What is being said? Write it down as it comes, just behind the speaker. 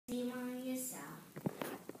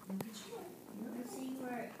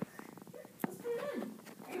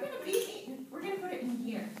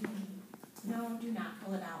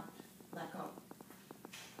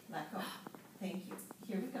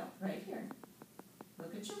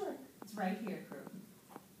It's right here, Crew.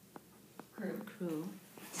 Crew.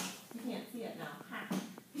 You can't see it now. Ha.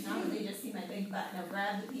 Now they just see my big butt. Now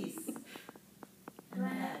grab the piece. And the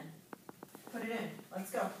head. Put it in.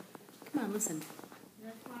 Let's go. Come on, listen.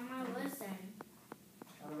 That's Mama, listen.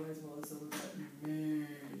 Otherwise, Melissa looks at me.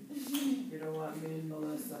 You don't want me,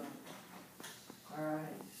 Melissa.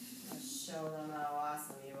 Alright. Let's show them how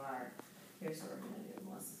awesome you are. Here's what we're going to do.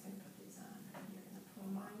 Melissa's going to put these on. And you're going to put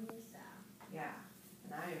them on. Yeah.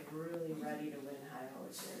 And I am really ready to win Hi-Ho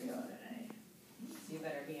Cheerio today. So you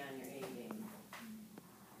better be on your A game.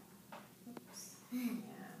 Oops.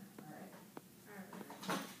 Yeah. Alright.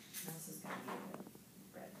 Melissa's going to be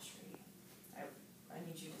the red tree. I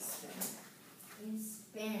need you to spin. You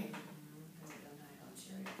spin. I've done Hi-Ho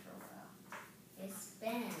Cheerio for a while. You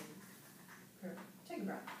spin. Take a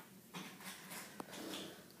breath.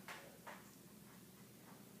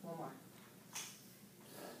 One more.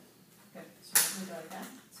 Good. So we'll go like that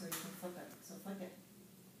so you can flip it. So flip it.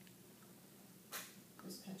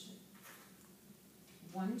 Just pinch it.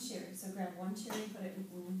 One cherry. So grab one cherry and put it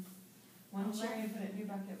in one cherry and put it in your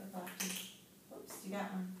bucket with lefty. Oops, you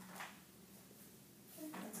got one. Okay,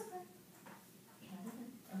 that's okay. Try it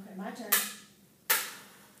again. Okay, my turn.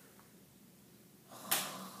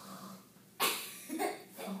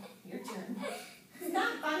 Oh, your turn. It's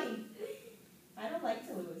not funny. I don't like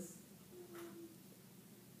to lose.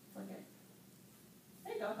 Flick it.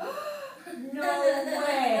 There you go. No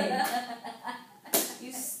way.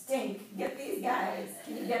 You stink. Get these guys.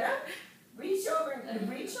 Can you get up? Reach over and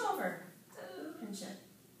reach over. Pinch it.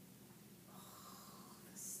 Oh,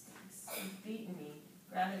 this stinks. You've beaten me.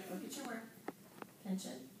 Grab it. Look at your work. Pinch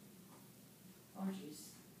it. Oh, jeez.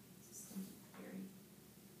 It's a stinky berry.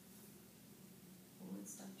 Oh,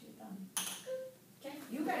 it's stuck to your thumb. Okay,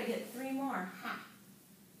 you gotta get 3 more. Ha!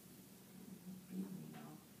 Beat me now.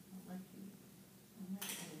 I don't like you. I don't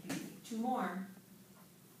like it when you beat me. 2 more.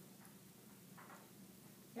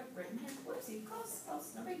 Yep, right in here. Whoopsie, close, close.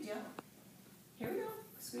 No big deal. Here we go.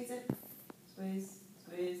 Squeeze it. Squeeze,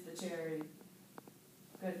 squeeze the cherry.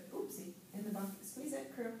 Good. Oopsie. In the bucket. Squeeze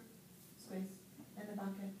it, Crew. Squeeze. In the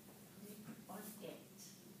bucket. Bucket.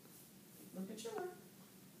 Look at your work.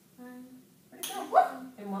 One. Where'd it go?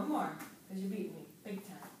 Whoop! And one more. Because you beat me. Big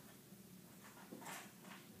time.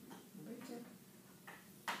 Number 2.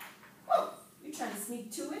 Whoa! You trying to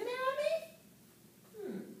sneak 2 in there on me?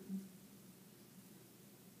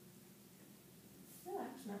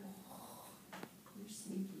 Relax, remember. You're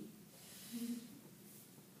sneaky.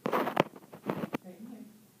 Right in here.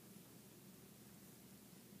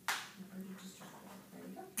 Remember, you just dropped it. There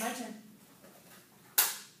you go. My turn.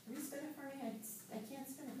 Will you spin it for me? I can't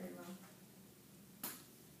spin it very well.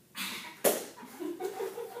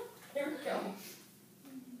 Here we go.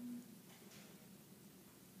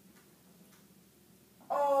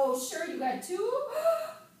 Oh, sure, you got 2? You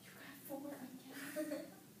got 4 again.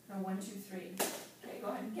 No, 1, 2, 3. Okay, go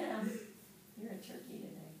ahead and get them. You're a turkey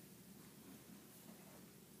today.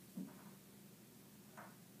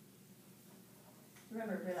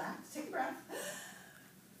 Remember, relax. Take a breath.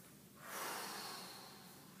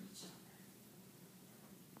 Reach over.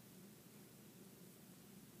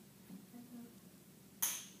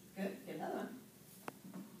 Good. Get another one.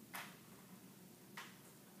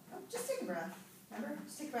 Oh, just take a breath. Remember?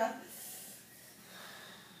 Just take a breath.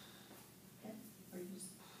 Okay. Or you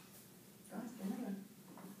just go ahead. Get another one.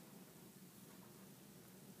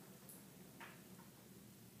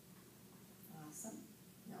 Awesome.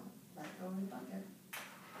 No, let it go in the bucket.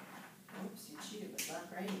 Oops, you cheated with black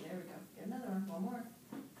writing. There we go. Get another one. One more.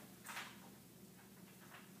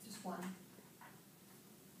 Just one.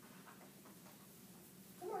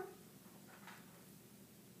 One more.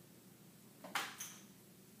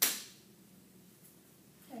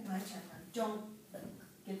 Okay, my turn. Don't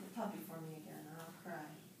get the puppy for me again or I'll cry.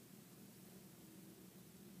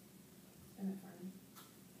 Spin it for me.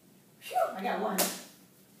 Phew! I got 1.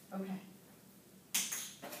 Okay.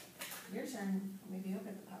 Your turn. Maybe you'll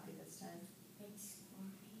get the puppy this time. It's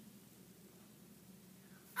funny.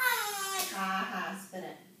 Ha ha, spin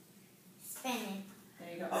it. Spin it.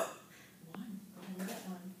 There you go.